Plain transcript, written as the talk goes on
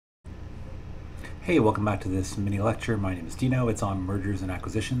Hey, welcome back to this mini lecture. My name is Dino. It's on mergers and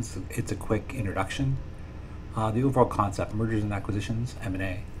acquisitions. It's a quick introduction. The overall concept, mergers and acquisitions,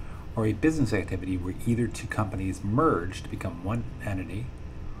 M&A, are a business activity where either two companies merge to become one entity,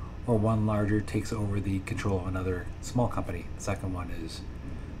 or one larger takes over the control of another small company. The second one is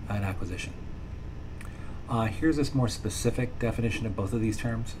an acquisition. Here's a more specific definition of both of these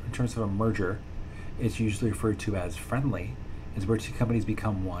terms. In terms of a merger, it's usually referred to as friendly, is where two companies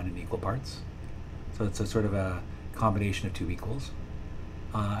become one in equal parts. So it's a sort of a combination of two equals.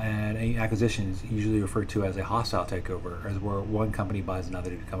 And an acquisition is usually referred to as a hostile takeover, as where one company buys another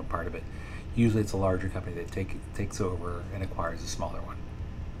to become a part of it. Usually it's a larger company that takes over and acquires a smaller one.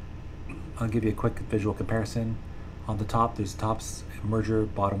 I'll give you a quick visual comparison. On the top, there's top's merger,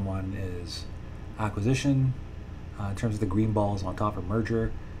 bottom one is acquisition. In terms of the green balls on top are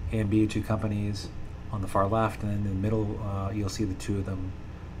merger, A and B are two companies. On the far left, and then in the middle, you'll see the two of them.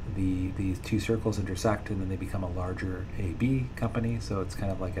 These two circles intersect, and then they become a larger AB company. So it's kind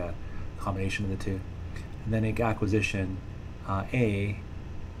of like a combination of the two. And then an acquisition, A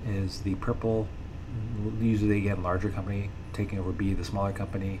is the purple, usually again larger company taking over B, the smaller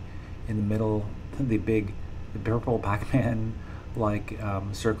company. In the middle, the purple Pac-Man like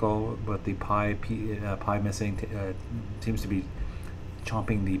circle with the pie missing seems to be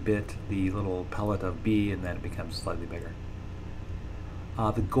chomping the little pellet of B, and then it becomes slightly bigger.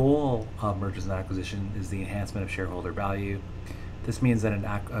 The goal of mergers and acquisition is the enhancement of shareholder value. This means that an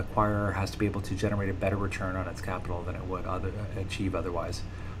acquirer has to be able to generate a better return on its capital than it would achieve otherwise.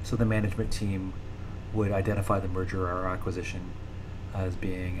 So the management team would identify the merger or acquisition as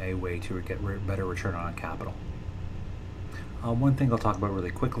being a way to get better return on capital. One thing I'll talk about really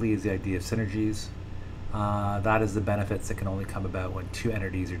quickly is the idea of synergies. That is the benefits that can only come about when two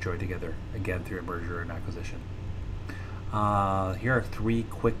entities are joined together, again through a merger or an acquisition. Here are three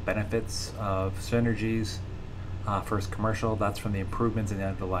quick benefits of synergies. First, commercial, that's from the improvements in the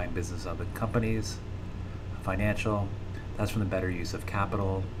underlying business of the companies. Financial, that's from the better use of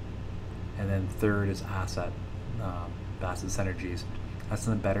capital. And then third is asset synergies. That's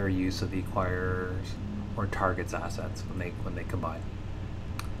from the better use of the acquirers or target's assets when they combine.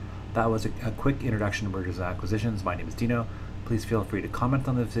 That was a quick introduction to mergers and acquisitions. My name is Dino. Please feel free to comment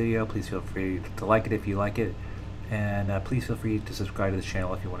on this video. Please feel free to like it if you like it. And please feel free to subscribe to this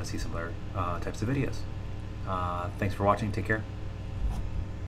channel if you want to see similar types of videos. Thanks for watching. Take care.